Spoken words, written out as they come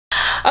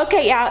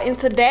Okay, y'all, in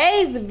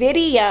today's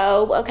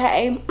video,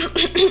 okay, we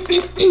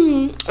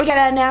got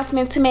an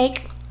announcement to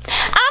make.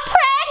 I'm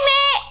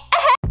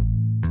pregnant!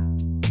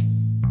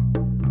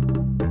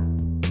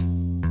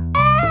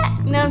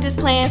 No, I'm just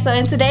playing. So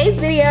in today's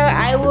video,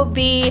 I will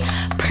be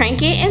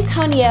pranking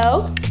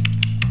Antonio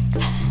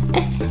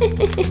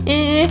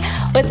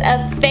with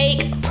a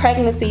fake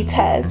pregnancy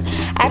test.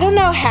 I don't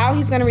know how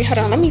he's gonna hold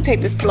on, let me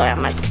take this pillow out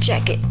of my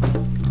jacket.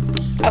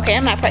 Okay,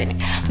 I'm not pregnant,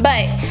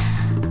 but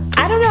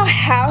I don't know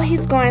how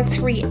he's going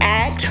to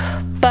react,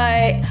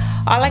 but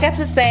all I got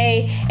to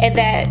say is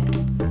that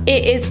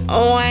it is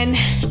on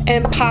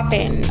and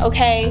popping,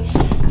 okay?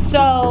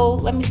 So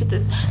let me see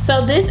this.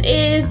 So this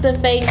is the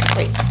fake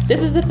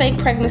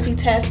pregnancy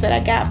test that I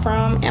got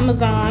from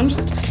Amazon.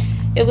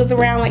 It was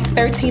around like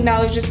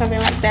 $13 or something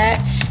like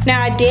that.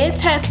 Now I did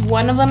test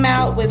one of them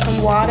out with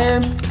some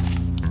water,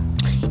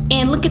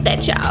 and look at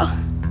that, y'all.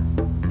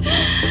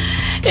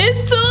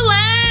 It's 2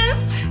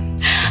 lines.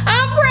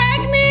 I'm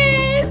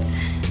pregnant.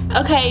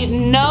 Okay,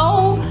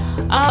 no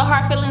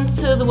hard feelings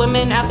to the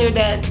women out there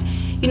that,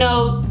 you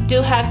know,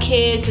 do have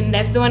kids and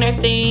that's doing their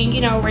thing,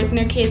 you know, raising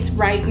their kids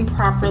right and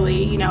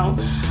properly, you know.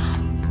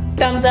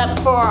 Thumbs up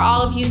for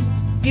all of you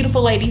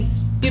beautiful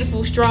ladies,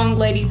 beautiful, strong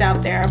ladies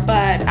out there.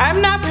 But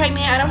I'm not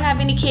pregnant. I don't have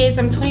any kids.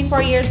 I'm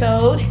 24 years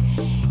old.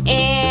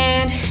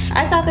 And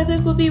I thought that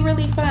this would be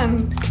really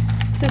fun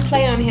to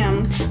play on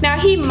him. Now,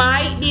 he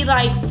might be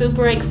like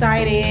super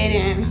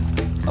excited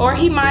or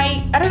he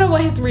might, I don't know what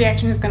his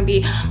reaction is gonna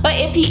be. But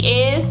if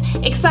he is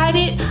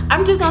excited,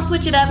 I'm just gonna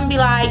switch it up and be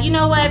like, you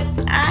know what?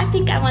 I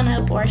think I want an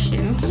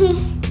abortion.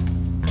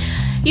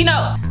 You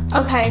know,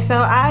 okay, so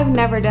I've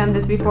never done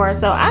this before,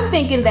 so I'm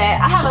thinking that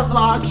I have a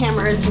vlog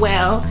camera as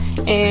well,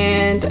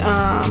 and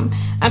I'm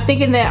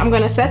thinking that I'm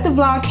gonna set the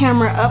vlog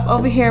camera up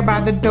over here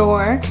by the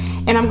door,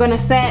 and I'm gonna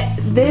set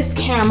this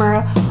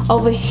camera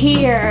over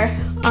here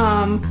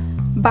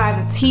by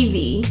the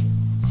TV.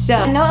 So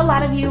I know a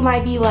lot of you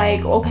might be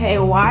like, okay,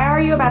 why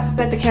are you about to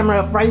set the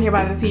camera up right here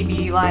by the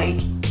TV? Like,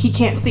 he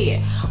can't see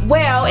it.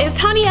 Well,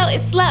 Antonio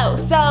is slow,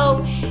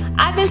 so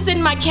I've been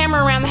sitting my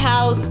camera around the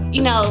house,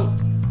 you know,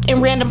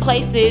 in random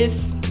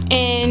places,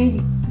 and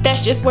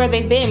that's just where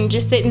they've been,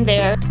 just sitting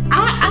there.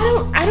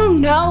 I don't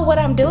know what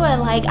I'm doing.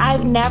 Like,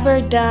 I've never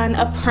done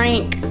a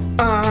prank.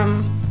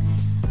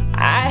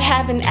 I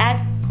haven't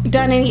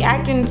done any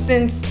acting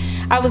since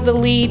I was the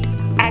lead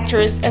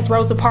actress as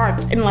Rosa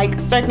Parks in like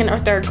 2nd or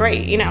 3rd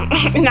grade, you know,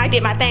 and I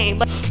did my thing.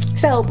 But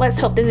so let's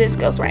hope that this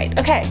goes right.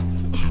 Okay.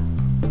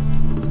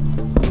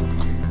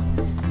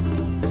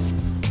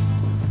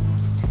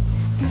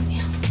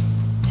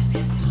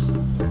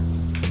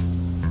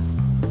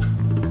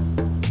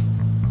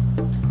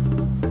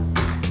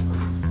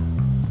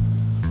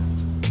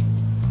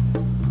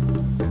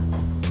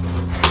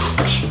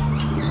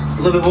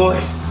 Little boy.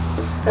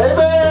 Hey,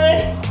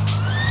 baby.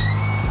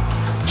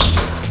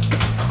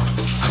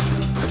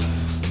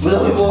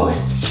 Little boy.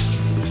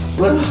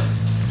 Well,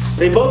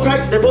 they both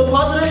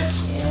positive?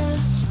 Yeah.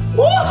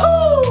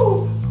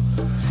 Woohoo!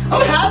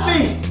 I'm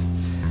happy.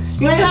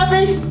 You ain't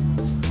happy?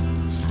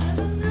 I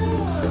don't know.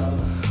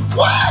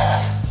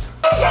 What?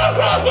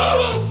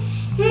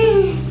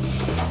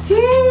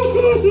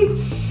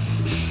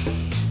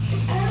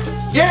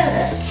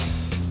 Yes.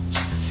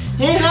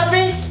 You ain't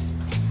happy?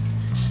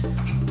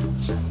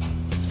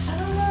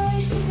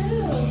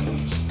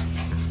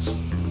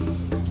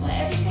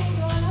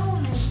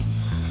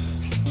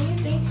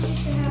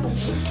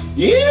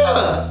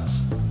 Yeah!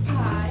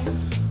 Why?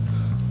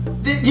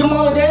 Your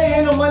mom and dad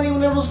had no money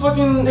when it was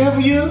fucking there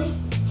for you?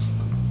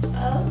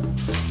 So?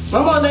 My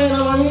mom and dad had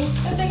no money.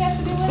 What they got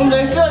to do with Mom and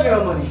dad still got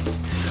no money.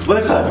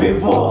 What's up,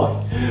 big boy?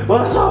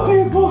 What's up,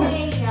 big boy?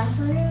 Hey, yeah,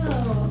 for real.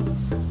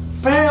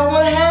 Man, I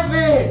wanna have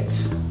it.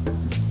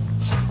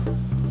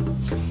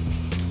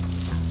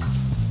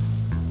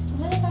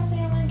 What if I say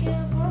I want to get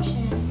an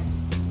abortion?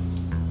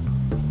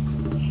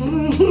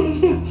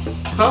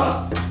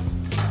 Huh?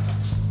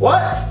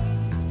 What?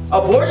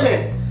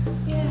 Abortion?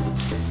 Yeah.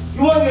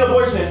 You want to get an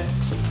abortion?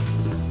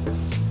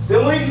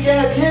 Then what if you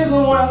can't have kids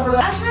no more after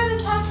that? I'm trying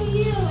to talk to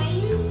you,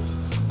 and you...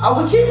 I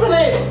was keeping it.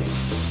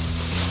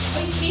 Are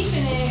you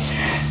keeping it?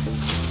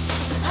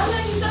 I'm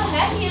not you so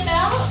happy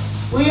about.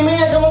 What do you mean?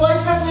 I got my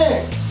life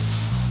pregnant.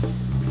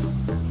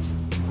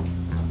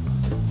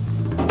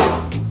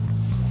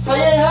 How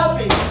you ain't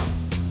happy?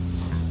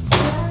 I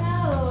don't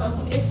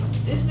know. If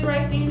this is the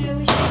right thing that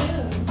we should do.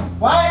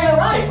 Why ain't it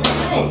right? What do you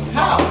mean?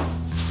 How?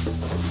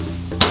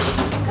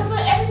 Because of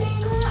everything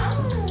going on.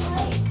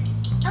 Like,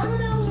 I don't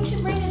know, we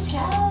should bring a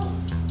child.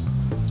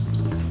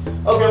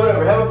 Okay,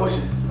 whatever. Have an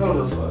abortion. I don't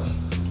give a fuck.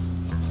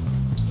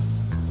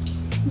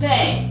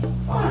 Babe,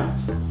 Fine.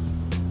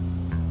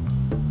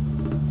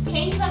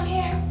 can you come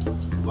here?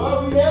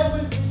 Well, we said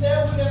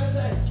what we gotta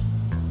say.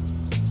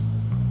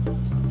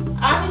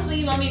 Obviously,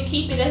 you want me to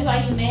keep it. That's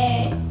why you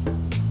mad.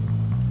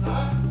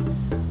 Huh?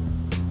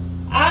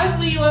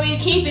 Obviously, you want me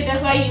to keep it.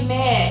 That's why you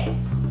mad.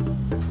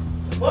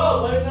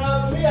 Well, but it's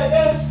not for me, I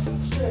guess.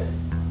 Shit.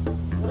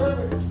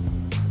 Whatever.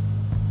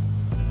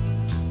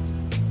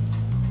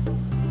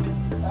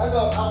 I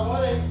I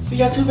want it. We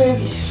got 2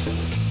 babies.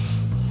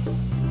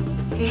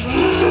 I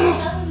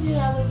told you I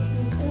was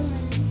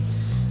fulfilling.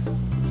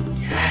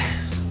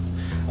 Yes.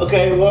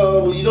 Okay,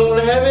 well, you don't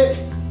want to have it?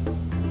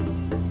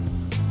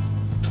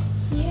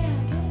 Yeah, I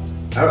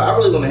guess. I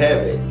really want to have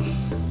it.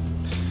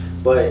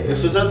 But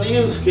if it's up to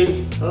you,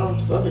 Ski,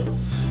 fuck it.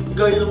 You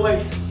go either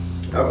way.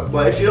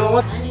 But if you don't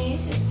want I mean,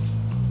 it's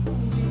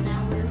just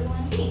not where we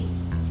want to be.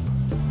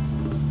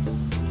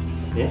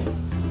 yeah.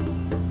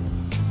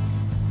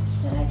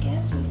 But I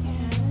guess we can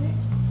have it.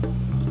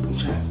 I'm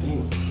trying to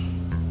think.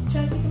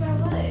 Trying to think about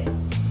what?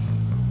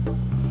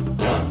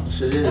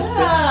 Shit is expensive.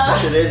 Ah. That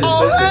shit is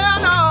expensive.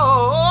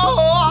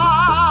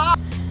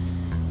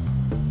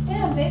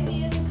 Yeah, baby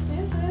is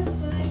expensive,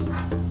 but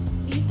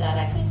you thought I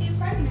couldn't get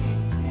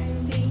pregnant. And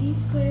then he's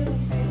clearly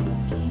saying I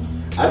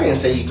can. I didn't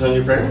say you couldn't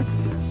get pregnant.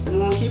 You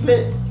want to keep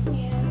it?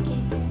 Yeah, I'll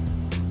keep it.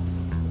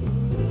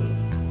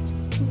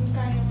 You can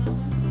call your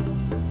mama.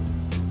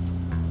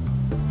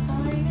 I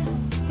already know.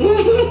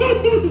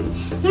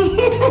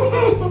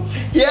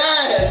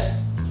 Yes!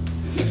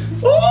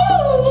 Woo!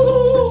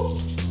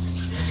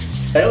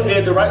 I don't get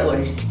it the right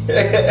way.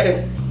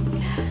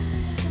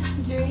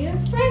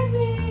 Julia's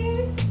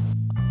pregnant.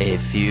 A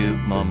few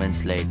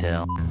moments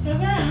later. What's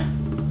wrong?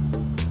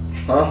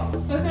 Huh?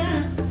 What's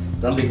wrong?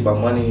 I'm thinking about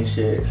money and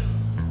shit.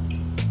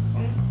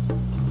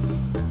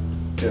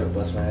 Gotta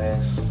bust my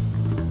ass.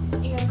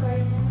 You gonna call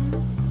your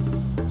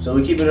mama? So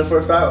we keeping it for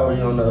a fact or you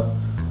don't know?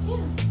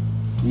 Yeah.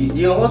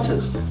 You don't want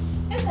to?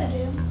 Yes, I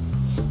do.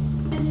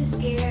 I'm just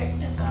scared,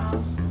 that's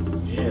all.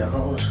 Yeah, I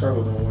don't want to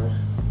struggle no more.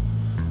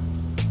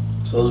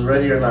 So is it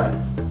ready or not?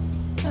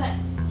 What?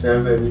 To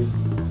have a baby?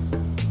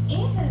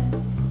 Yeah.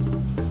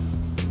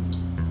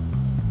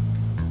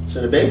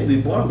 So the baby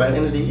be born by the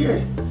end of the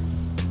year.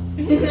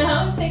 No,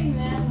 I'm taking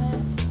that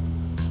one.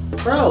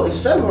 Bro, it's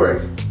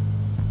February.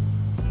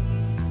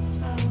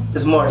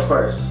 It's March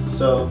 1st.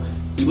 So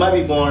you might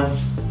be born,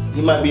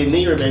 you might be a New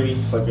Year baby,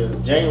 like a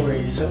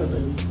January, December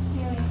baby.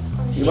 Yeah.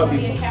 Or You she might might be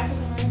be a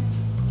Capricorn.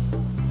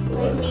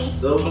 Like me.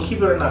 So we can keep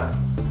it or not?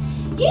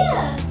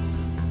 Yeah.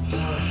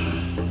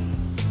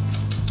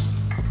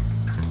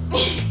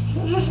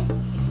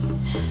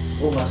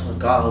 Oh, I swear to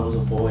God, it was a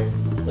boy.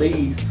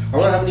 Please. I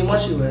wonder how many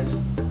months you last.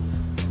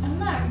 I'm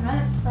not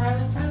months,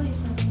 probably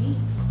some weeks.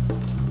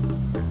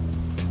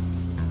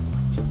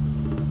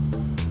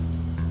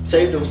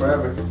 Saved them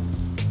forever.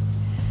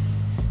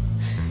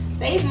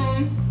 Save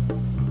them.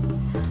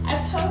 I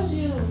told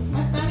you,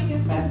 my stomach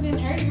and stuff been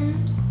hurting.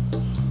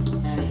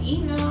 I've been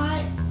eating a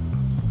lot.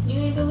 You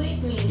ain't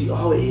believe me. You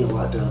always eat a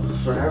lot though,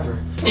 forever.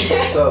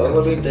 So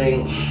let me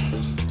think.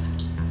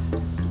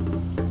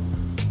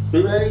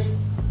 We ready?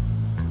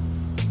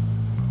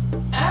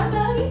 I don't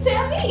know, you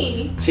tell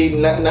me. See,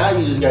 now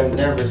you just got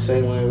nervous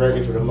saying we ain't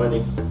ready for the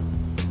money.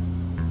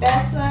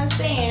 That's what I'm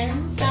saying.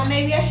 So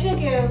maybe I should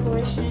get an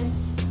abortion.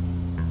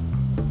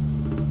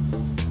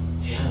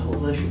 Yeah,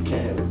 what if you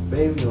can't have a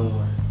baby no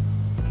more?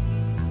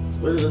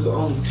 What if it's the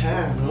only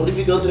time? What if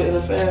you go to the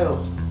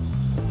NFL?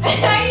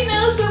 How you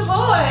know it's a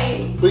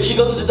boy? What if you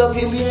go to the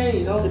WNBA?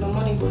 You don't get no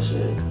money, but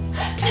shit.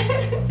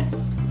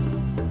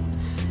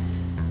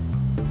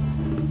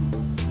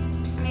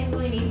 Maybe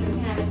we need some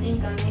time to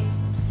think on it.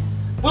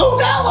 We don't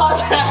got a lot of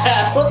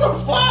time. What the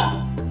fuck?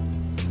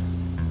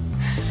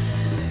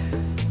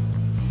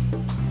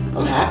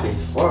 I'm happy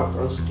as fuck,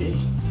 bro. Ski.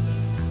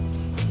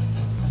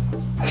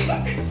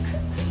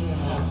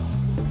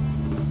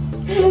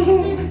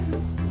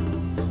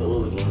 So what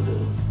we gonna do?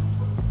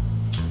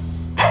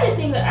 I just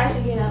think that I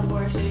should get an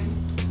abortion.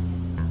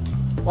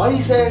 Why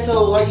you saying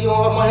so like you don't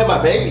want to have my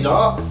baby,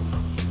 dog?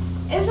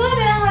 It's not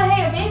that I want to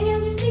have a baby.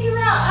 I'm just thinking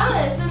about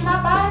us and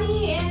my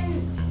body, and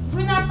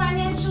we're not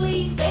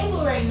financially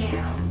stable right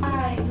now.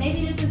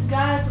 Maybe this is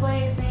God's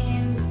way of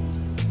saying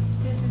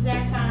this is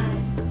our time.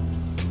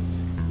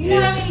 You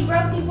know how many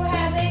broke people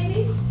have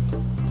babies?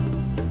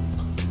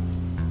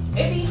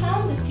 It be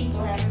homeless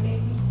people having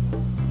babies.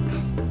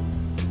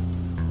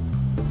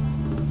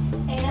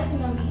 Ain't nothing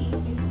gonna be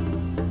easy.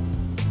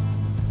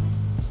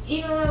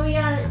 Even when we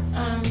are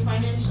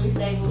financially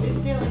stable, it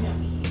still ain't gonna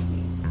be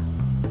easy.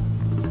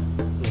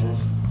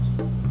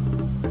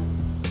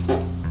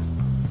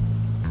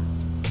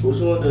 What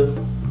you want to do?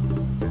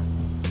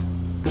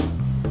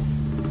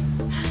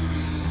 I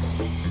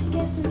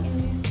guess we can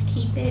just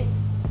keep it.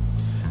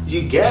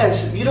 You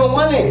guess. You don't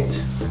want it.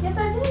 Yes, I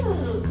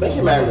do. Make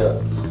your mind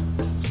up.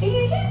 You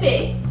can keep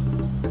it.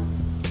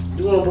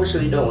 You want abortion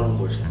or you don't want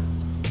abortion?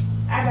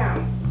 I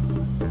don't.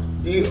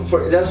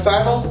 That's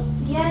final?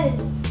 Yes.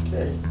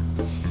 Okay.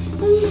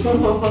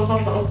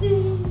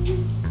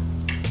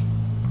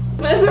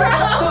 What's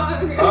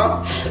wrong? Huh?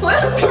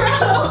 What's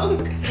wrong?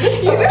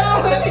 You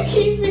don't want to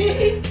keep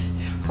it.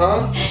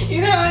 Huh?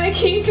 You don't want to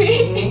keep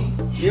it.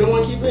 You don't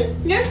want to keep it?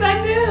 Yes,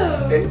 I do.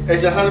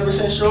 Is it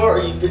 100% sure or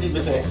are you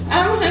 50%?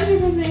 I'm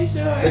 100%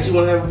 That sure. you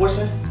want to have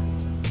abortion?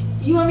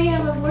 You want me to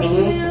have an abortion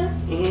now?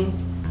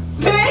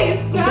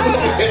 Please, stop.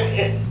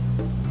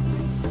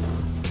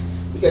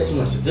 We got too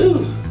much to do.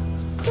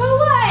 So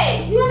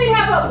what? You want me to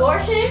have an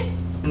abortion?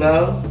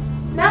 No.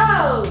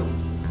 No.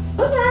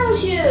 What's wrong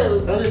with you?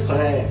 I'm just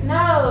playing.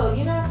 No,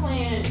 you're not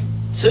playing.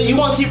 So you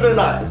want to keep it or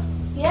not?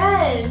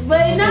 Yes,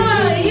 but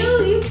no,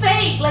 you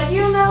fake. Like, you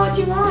don't know what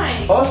you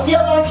want. Oh, see,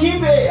 I want to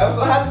keep it. I'm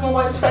so happy my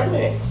wife's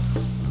pregnant.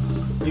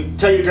 You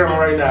tell your grandma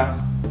right now.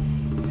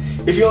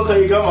 If you don't tell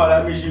your grandma,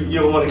 that means you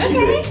don't want to keep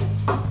it.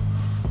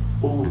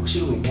 Ooh, she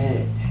gonna be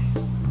mad.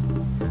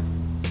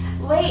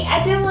 Wait,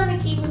 I do want to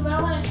keep it, but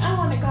I want to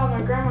call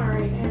my grandma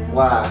right now.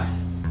 Why?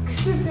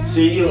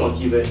 See, you don't want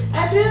to keep it.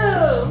 I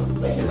do.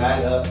 Make it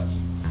mad up.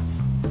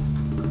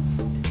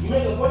 You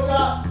making pork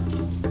chop?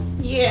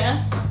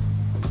 Yeah.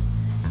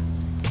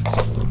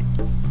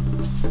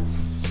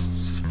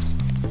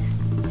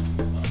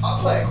 I'll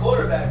play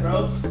quarterback,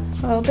 bro.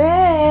 Oh,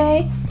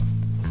 babe.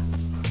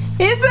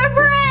 It's a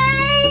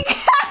prank.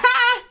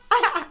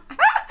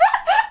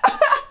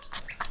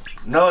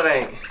 No, it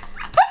ain't.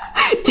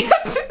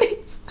 Yes, it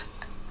is.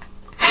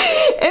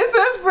 It's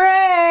a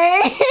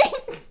prank.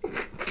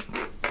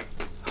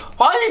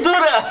 Why'd you do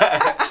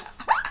that?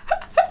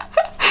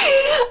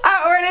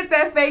 I ordered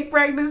that fake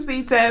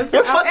pregnancy test.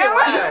 You're fucking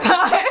lying.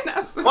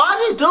 Why'd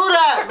you do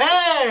that,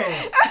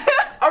 man?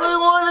 I really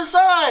wanted a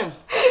son.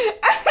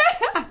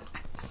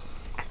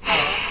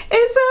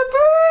 It's a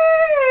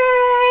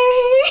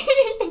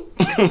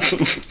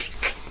prank.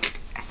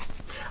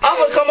 I'm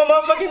gonna call my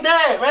motherfucking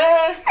dad,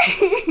 man.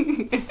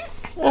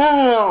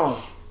 Damn.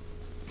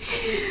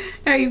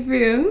 How you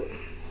feel?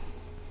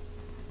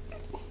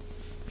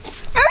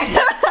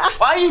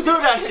 Why you do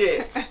that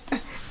shit?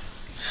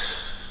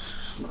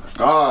 My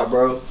God,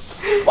 bro.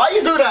 Why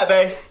you do that,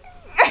 babe?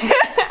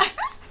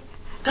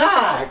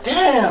 God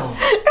damn.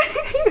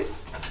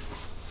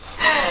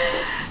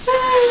 I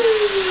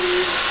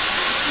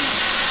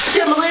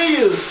can't believe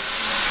you.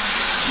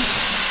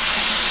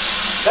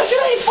 That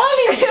shit ain't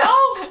funny, yo.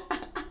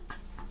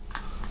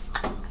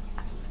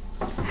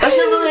 That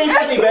shit really ain't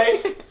funny,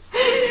 babe.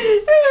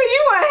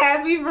 You weren't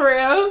happy for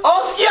real.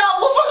 Oh, yeah,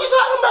 what the fuck you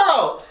talking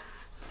about?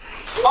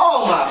 Oh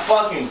my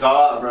fucking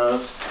God, bro.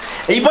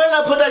 And you better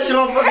not put that shit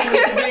on fucking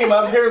game.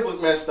 My hair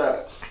look messed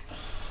up.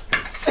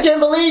 I can't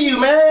believe you,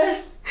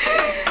 man.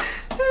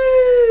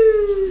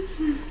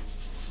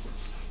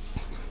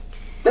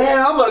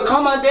 Damn, I'm gonna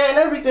call my dad and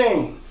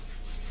everything.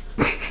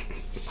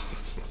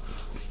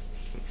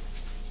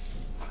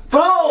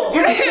 Bro,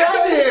 get that shit out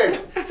of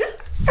here.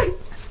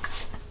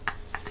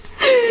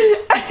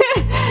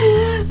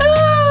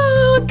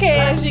 Okay,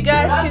 as you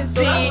guys can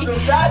see,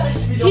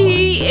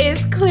 he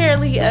is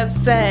clearly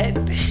upset.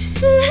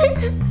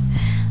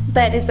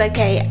 But it's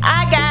okay.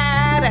 I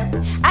got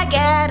him. I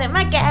got him.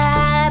 I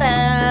got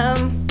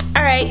him.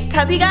 Alright,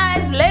 talk to you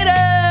guys later.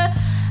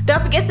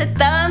 Don't forget to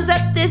thumbs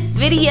up this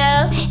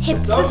video.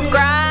 Hit the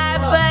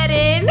subscribe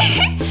button.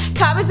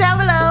 Comment down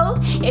below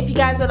if you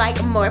guys would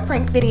like more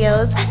prank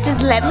videos.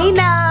 Just let me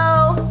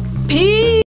know. Peace.